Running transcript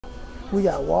We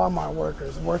got Walmart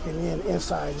workers working in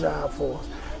inside job for us.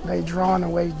 They drawing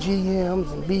away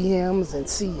GMs and BMs and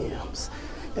CMs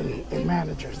and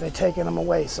managers. They taking them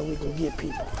away so we can get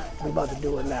people. We about to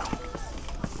do it now.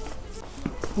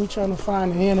 We trying to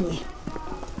find the enemy.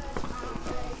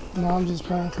 No, I'm just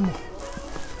playing. Come on.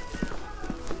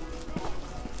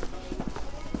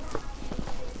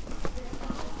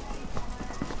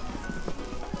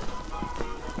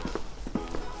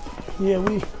 Yeah,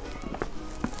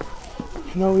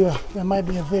 there might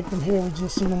be a victim here. We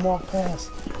just seen him walk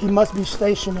past. He must be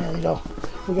stationary though.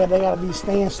 They gotta be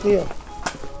staying still.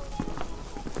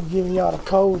 I'm giving y'all the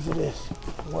codes of this.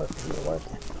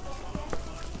 Working.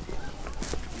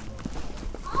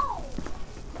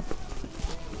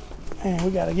 Man,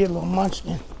 we gotta get a little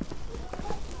munchkin.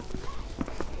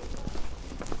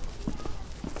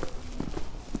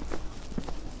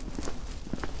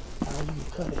 Oh, you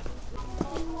can cut it.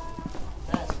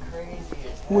 That's crazy.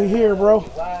 We here, bro.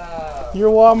 Wow.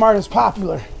 Your Walmart is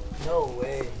popular. No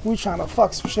way. We trying to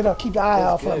fuck some shit up. Keep your eye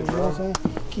out for me, bro. you know what I'm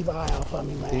saying? Keep an eye out for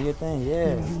me, man. Do your thing,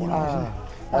 yeah. You know what I'm saying?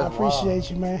 I That's appreciate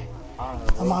you, man.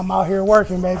 wild. I'm out here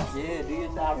working, baby. Yeah, do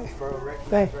your job, bro.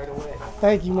 Thank- Right away.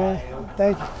 Thank you, man.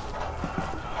 Thank you.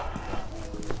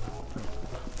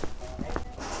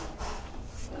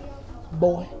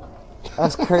 Boy.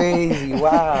 That's crazy.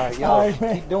 Wow. Yo, All right,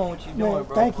 man. keep doing what you're Man, doing,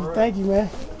 bro. thank you, man.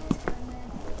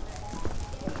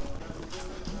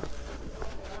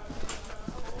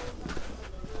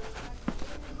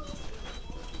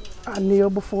 I kneel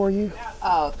before you.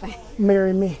 Oh, thank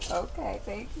Marry me. Okay,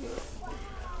 thank you.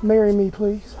 Marry me,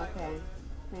 please. Okay,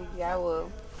 thank you. I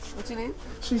will. What's your name?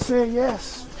 She said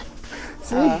yes.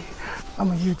 See?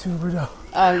 I'm a YouTuber, though.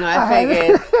 Oh no, I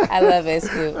figured. I love it,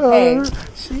 Scoop. Hey,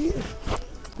 She.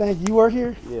 Thank you. You work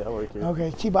here? Yeah, I work here.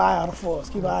 Okay, keep an eye out for us.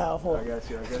 Keep an eye out for us. I got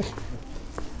you.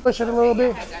 Push it a little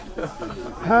bit.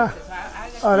 Huh?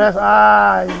 Oh, that's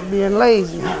you're being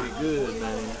lazy. Huh? Good,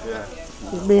 man. Yeah.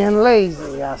 You're being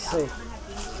lazy, I see.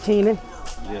 Keenan.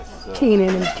 Yes, sir.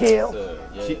 Keenan and Kale.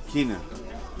 Keenan.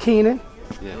 Keenan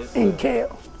Yes. and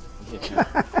Kale.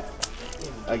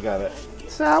 I got it.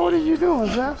 Sal, what are you doing,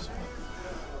 Sal?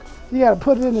 You gotta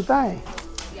put it in the thing.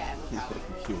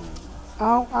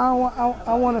 I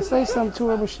want to say something to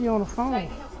her, but she on the phone. and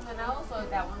also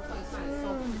that one place is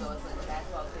so cute though. It's like a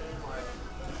basketball thing or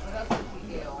what else would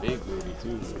we do? Big booty,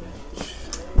 too.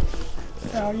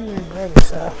 Sal, you ain't ready,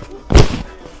 Sal.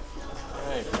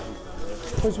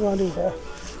 What you want to do, Sal?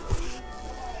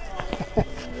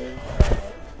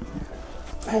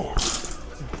 Man.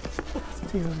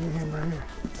 See who's getting him right here.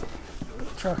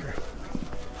 Trucker.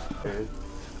 Okay.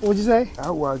 What'd you say? I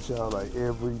watch y'all like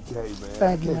every day, man.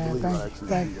 Thank you, I man. can't believe Thank I you. actually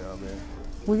Thank see y'all, man.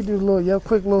 We can do a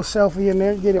quick little selfie in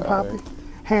there, get it popping.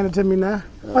 Hand it to me now.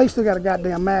 Oh, you still got a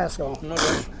goddamn mask on.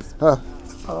 Huh?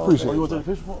 Oh, Appreciate okay. it. You want to take a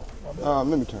picture for?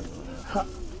 Let me turn it.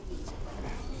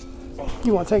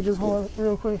 You want to take this one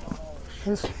real quick?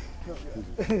 This.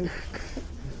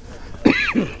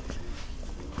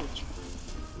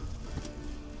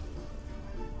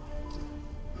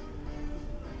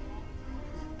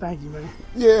 Thank you, man.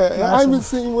 Yeah, and I Nice even one.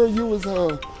 seen where you was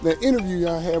the interview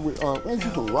y'all had with ain't you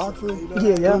from Rockford?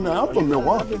 Yeah. No, I'm from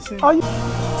Milwaukee. Oh, you.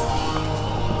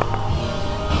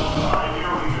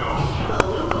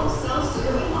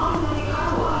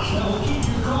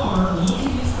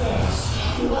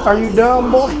 Are you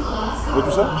dumb, boy? What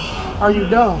you say? Are you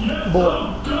dumb, boy?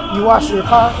 You wash your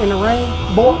car in the rain,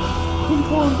 boy? Who you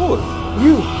calling boy?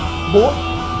 You, boy?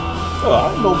 Oh, I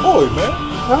ain't no boy, man.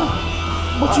 Huh?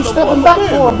 What you I'm stepping a back man,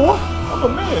 for, man. boy? I'm a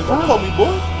man. Don't call me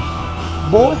boy.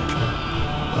 Boy?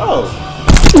 Oh.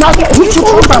 Not that. What you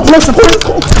talking about? It's a prank.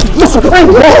 It's a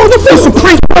prank, bro. It's a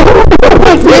prank.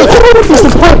 It's a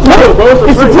prank, bro.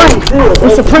 It's a prank.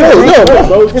 It's a prank,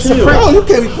 bro. It's a prank. Oh, you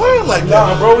can't be playing like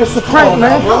that, bro. It's a prank,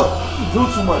 man. Bro. You do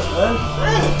too much, man.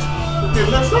 Man, you get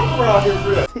messed up around here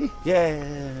for that. Yeah.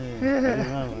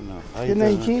 How Your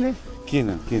name Keenan?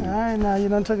 Keenan. All right, now you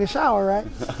done took a shower, right?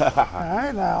 All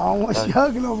right, now I don't want you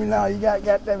hugging on me now. You got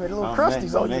that little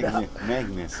crusties on you now.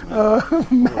 Magnus, man.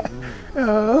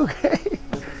 Okay.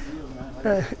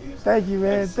 Thank you,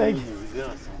 man. Thank you.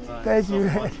 Thank you,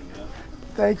 man.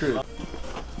 Thank you.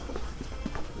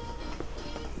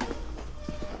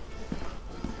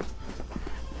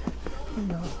 You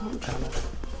know, I'm trying to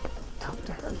talk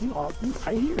to her. You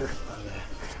right here.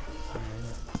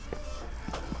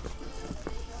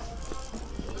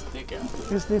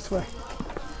 It's this way.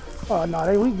 Oh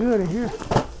no, we good in here.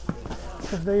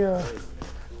 Cause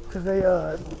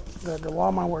the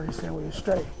Walmart workers said we were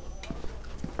straight.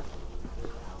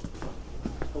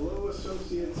 Hello,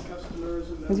 associates, customers,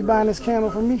 and Is you buying this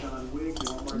candle for me?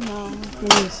 No.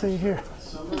 Let me see here.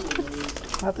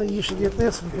 I think you should get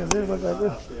this because they look like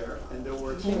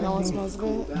this. You know it smells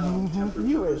good.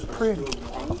 You is pretty.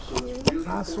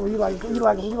 I swear you like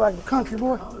a country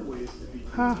boy,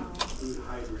 huh?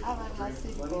 I like my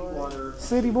city boy.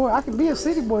 City boy. I can be a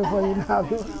city boy for you now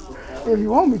if you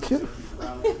want me to.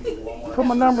 Put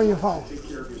my number in your phone.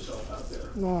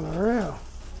 On the real.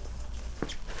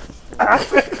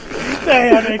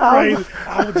 Damn, that crazy.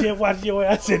 I was just watching your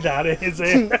ass sit down there and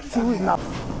say,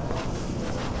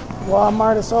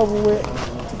 Walmart is over with.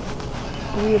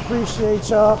 We appreciate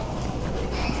y'all.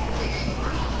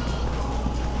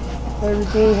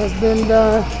 Everything has been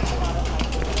done.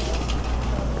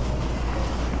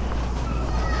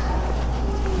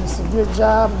 It's a good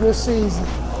job, good season.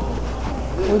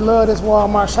 We love this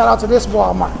Walmart. Shout out to this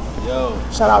Walmart. Yo.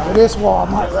 Shout out to this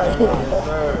Walmart right here. Yes,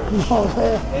 sir. You know what I'm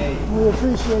saying? Hey. We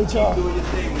appreciate y'all. Doing your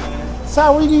thing, man. Si,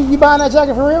 what you buying that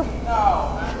jacket for real? No.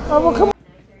 Oh, well, come on.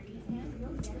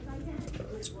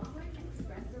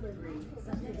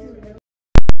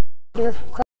 There.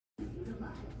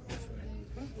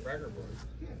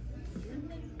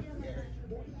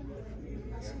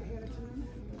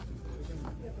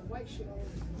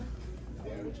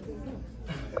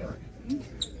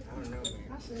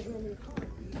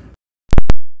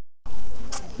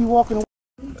 You walking away.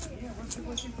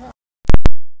 What's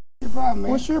your problem,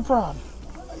 man? What's your problem?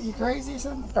 You crazy or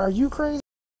something? Are you crazy?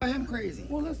 I am crazy.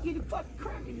 Well, let's get it fucking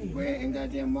cracking. We're in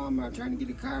goddamn Walmart trying to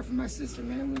get a car for my sister,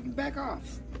 man. We can back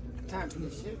off. Time for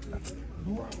this shit.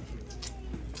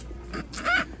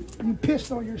 You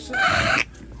pissed on yourself.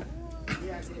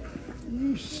 Yeah, I did.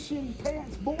 You shitty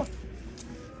pants, boy.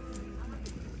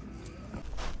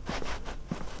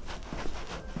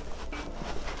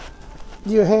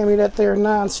 You hand me that there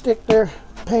non-stick there,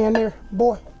 pan there,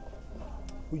 boy.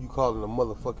 Who you calling a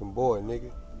motherfucking boy,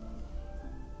 nigga?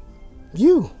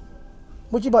 You.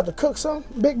 What, you about to cook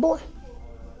something, big boy?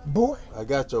 Boy? I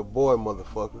got your boy,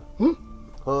 motherfucker.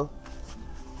 Huh?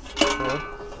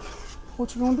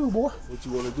 What you gonna do, boy? What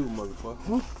you wanna do,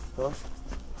 motherfucker? Huh?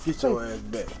 Get your ass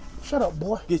back. Shut up,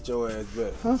 boy. Get your ass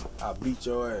back. Huh? I'll beat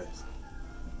your ass.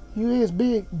 You is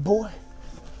big, boy.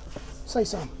 Say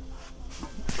something.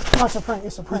 Oh, it's a prank.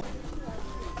 It's a prank.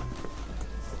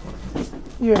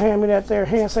 You hand me that there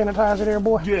hand sanitizer there,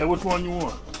 boy? yeah, which one you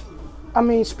want? I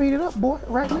mean, speed it up, boy,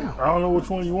 right now. I don't know which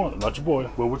one you want. Not your boy,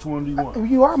 but which one do you want?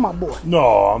 You are my boy. No,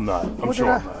 I'm not. I'm What sure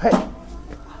did I'm not. Hey,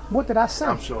 what did I say?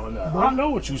 I'm sure I'm not. I know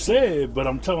what you said, but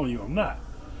I'm telling you I'm not.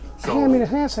 So, Hand me the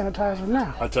hand sanitizer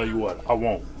now. I tell you what, I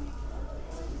won't.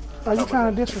 Are you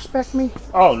trying to disrespect me,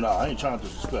 Oh, no, I ain't trying to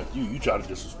disrespect you. You try to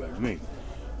disrespect me.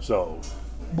 So,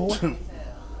 boy?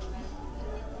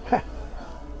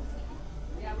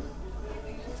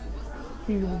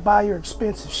 You buy your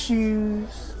expensive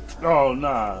shoes. oh,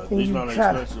 nah, And these you not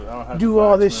try to expensive. I don't have do to buy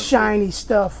all this expensive. shiny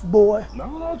stuff, boy. No, I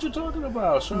don't know what you're talking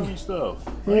about. Shiny stuff.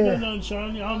 I Yeah. ain't got nothing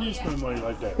shiny. I don't need to spend money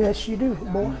like that. Yes, you do,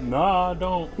 boy. Nah, I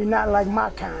don't. You're not like my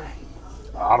kind.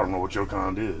 I don't know what your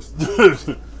kind is.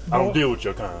 I don't deal with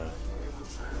your kind.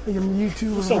 I'm a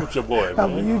YouTuber. What's up with your boy, I'm a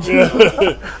man?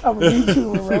 YouTuber. I'm a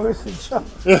YouTuber, bro.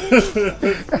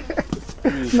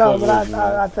 No, but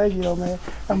I thank you though, man.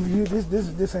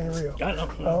 This ain't real. I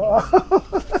know.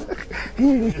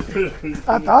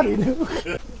 I thought he knew.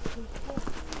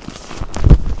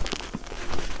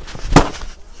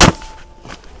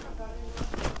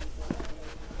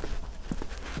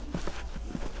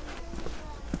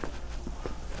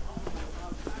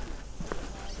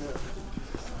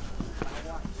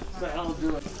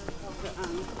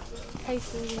 Hey,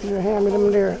 sweetie. You hand me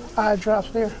them there eye drops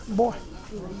there, boy.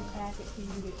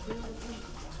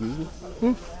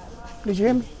 Did you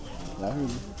hear me? I heard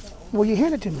you. Well, you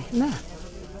hand it to me. Nah.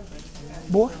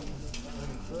 Boy.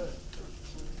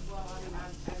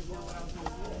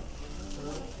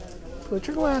 Put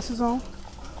your glasses on.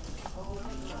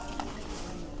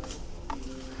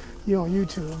 You on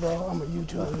YouTube, bro. I'm a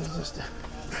YouTuber. It's just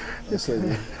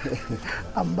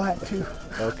I'm back too.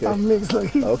 Okay. I'm mixed.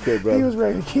 Look, Okay, brother. He was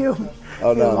ready to kill me.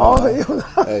 Oh,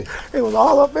 no, Hey. It was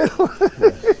all up in him.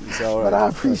 It's all right. But I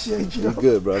appreciate you. You're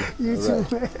good, brother. You All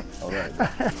too, right. man. All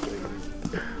right.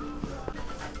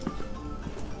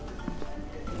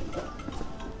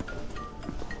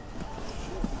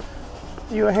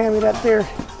 You will hand me that there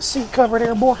seat cover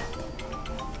there, boy?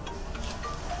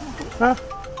 Huh?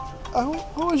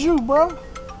 Who is you, bro?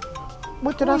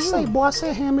 What did I say, boy? I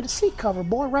said hand me the seat cover,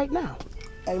 boy, right now.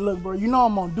 Hey, look, bro. You know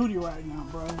I'm on duty right now,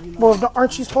 bro. You know, Well,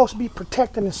 aren't you supposed to be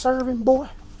protecting and serving, boy?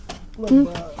 look, bro.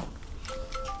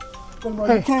 Look, bro,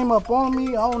 Hey. you came up on me.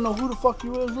 I don't know who the fuck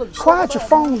you is. Look, Quiet your step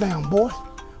phone down, boy,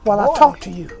 while I Boy. talk to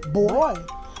you, boy. Boy,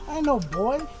 I ain't no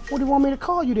boy. What do you want me to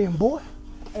call you then, boy?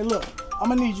 Hey, look, I'm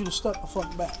gonna need you to step the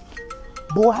fuck back.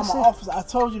 Boy, I'm an officer. I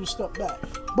told you to step back.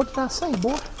 What did I say,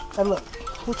 boy? Hey, look.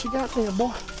 What you got there,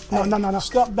 boy? Hey, No.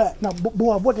 Step back. No,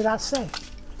 boy, what did I say?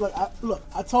 Look,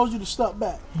 I told you to step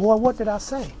back. Boy, what did I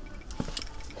say?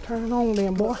 Turn it on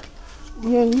then, boy.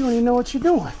 Yeah, you don't even know what you're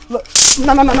doing. Look,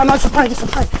 no, it's a prank, it's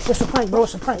a prank, bro,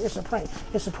 it's a prank. Man,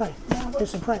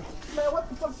 what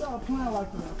the fuck y'all playing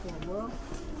like that for, bro?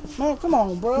 Man, come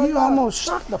on, bro. You almost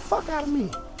shocked the fuck out of me.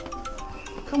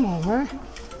 Come on, man.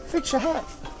 Fix your hat,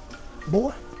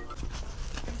 boy.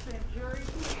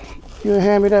 You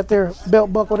hand me that there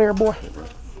belt buckle there, boy?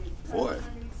 Boy,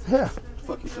 Yeah. what the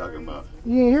fuck you talking about?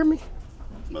 You didn't hear me?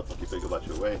 Motherfucker, you think about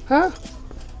your way. Huh?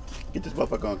 Get this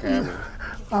motherfucker on camera.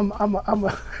 I'm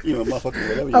a You a motherfucker,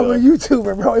 whatever you I'm a are.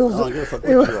 YouTuber, bro. It was I don't give a fuck what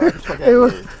it you was, are. Fuck it outta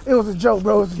was, here. it was a joke,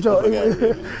 bro. It was a joke. Fuck outta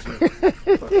here, man.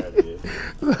 Fuck outta here.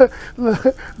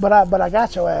 Look, but I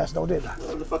got your ass though, didn't I?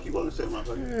 What the fuck you want to say,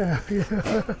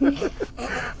 motherfucker?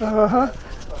 Yeah.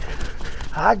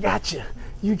 I got you.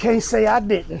 You can't say I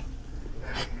didn't.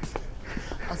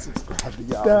 I subscribe to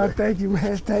y'all. No, man. thank you,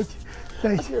 man. Thank you.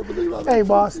 I can't believe I Hey,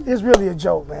 boss, it's really a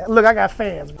joke, man. Look, I got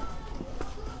fans.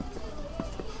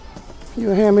 You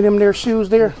hand me them there shoes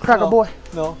there, Cracker Boy?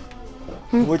 No.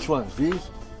 Which ones? These?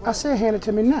 I said hand it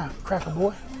to me now, Cracker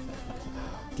Boy.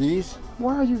 These?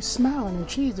 Why are you smiling and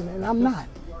cheesing and I'm not?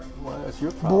 Well, that's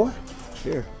your problem. Boy,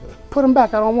 Here. put them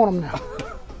back. I don't want them now.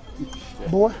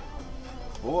 Boy,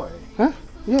 Boy. huh?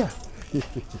 Yeah.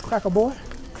 Cracker Boy,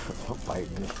 I'm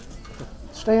fighting it.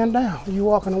 stand down. You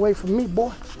walking away from me,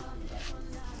 boy.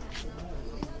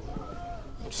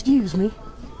 Excuse me,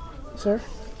 sir.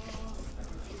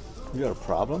 You got a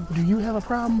problem? Do you have a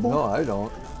problem, boy? No, I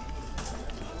don't.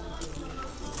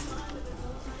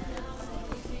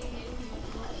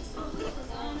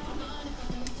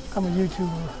 I'm a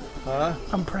YouTuber. Huh?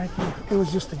 I'm pranking you. It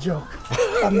was just a joke.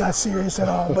 I'm not serious at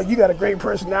all. But you got a great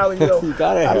personality, though. You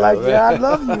gotta I have like it, you. man. I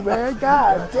love you, man.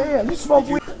 God damn, you smoke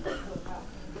weed.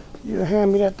 You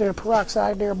hand me that there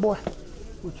peroxide there, boy.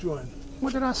 Which one?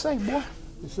 What did I say, boy?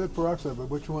 You said peroxide, but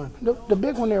which one? The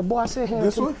big one there, boy. I said hand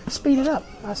This it to one? me. Speed it up.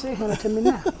 I said hand it to me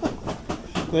now.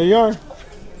 There you are.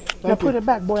 Now put it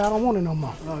back, boy. I don't want it no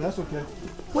more. Oh, that's okay.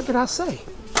 What did I say?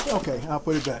 Okay, I'll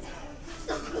put it back.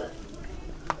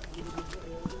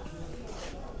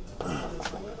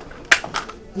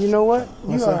 You know what?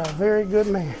 What's You are that? a very good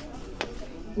man.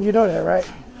 You know that, right?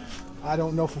 I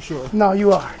don't know for sure. No,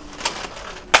 you are.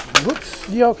 Whoops.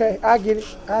 You okay? I get it.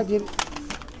 I get it.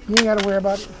 You ain't gotta worry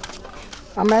about it.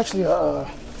 I'm actually a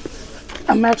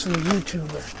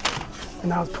YouTuber,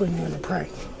 and I was putting you in a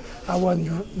prank. I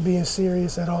wasn't being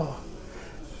serious at all.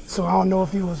 So I don't know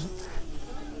if you was,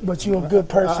 but you're a good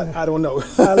person. I don't know.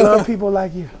 I love people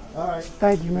like you. All right.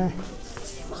 Thank you, man.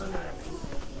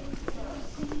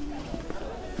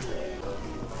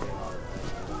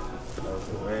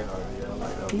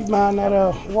 You buying that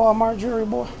Walmart jewelry,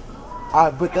 boy?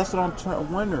 But that's what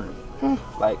I'm wondering.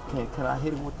 Like, can I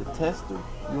hit him with the tester?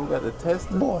 You don't got the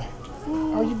tester? Boy,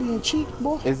 are you being cheap,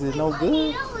 boy? Is it no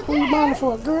good? Who you buying it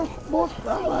for, a girl, boy?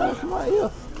 I'm buying it for my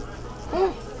ears.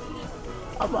 Huh?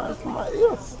 I'm buying it for my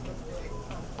ears.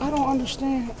 I don't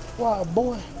understand why a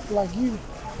boy like you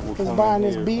is buying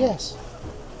this BS.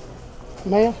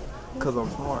 Man, Because I'm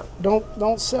smart.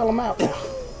 don't sell them out now.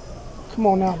 Come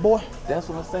on now, boy. That's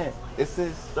what I'm saying. It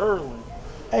says Sterling.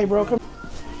 Hey, bro, come.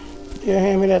 You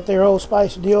hand me that there Old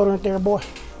Spice deodorant there, boy.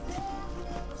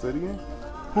 Say it again?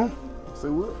 Huh? Say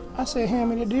what? I said hand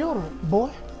me the deodorant, boy.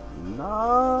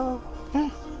 Nah. Huh?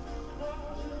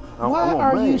 I'm Why on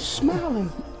are you man.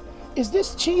 smiling? Is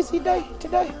this cheesy day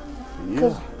today?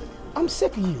 Because I'm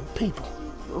sick of you people.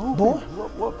 Who Boy. people?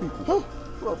 What people? Huh?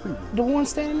 What people? The one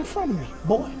standing in front of me,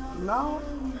 boy. No.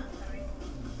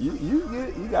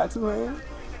 You got two hands.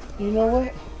 You know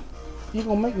what? You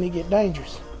gonna make me get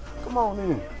dangerous. Come on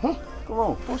in. Huh? Come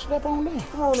on. Don't step on there.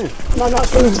 Come on in. No, no,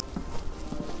 please.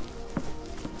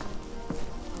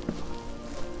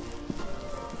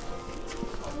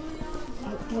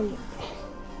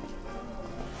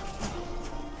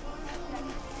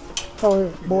 Hold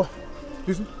here, boy.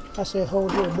 Excuse me? I said,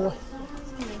 hold here, boy.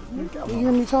 You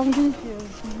hear me talking to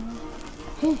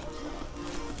you?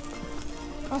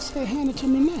 I said, hand it to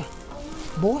me now,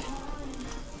 boy.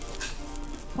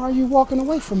 Why are you walking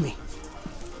away from me?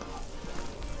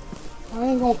 I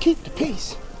ain't gonna keep the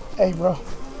peace. Hey, bro.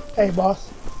 Hey,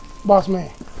 boss. Boss man.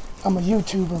 I'm a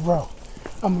YouTuber, bro.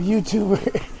 I'm a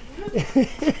YouTuber.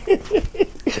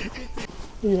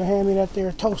 You hand me that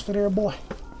there toaster there, boy.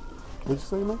 What'd you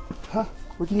say, man? Huh?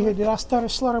 You hear, did I stutter,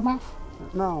 slutter mouth?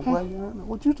 No, boy,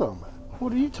 what you talking about?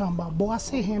 What are you talking about, boy? I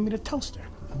said hand me the toaster.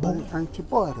 Boy. Ain't your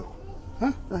boy, though.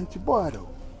 Huh? Ain't your boy, though.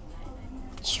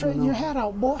 Straighten your hat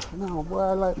out, boy. No, boy,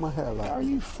 I like my hair Are like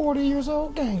you 40 years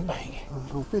old gang banging?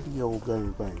 I'm 50-year-old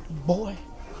gang bang. Boy.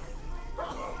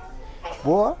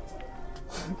 Boy?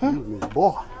 You mean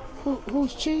boy.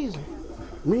 Who's cheesing?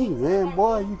 Me, man,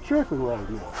 boy, you tripping right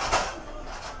now.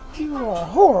 You are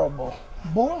horrible,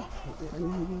 boy.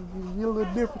 You're a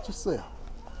little different yourself.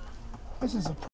 This is a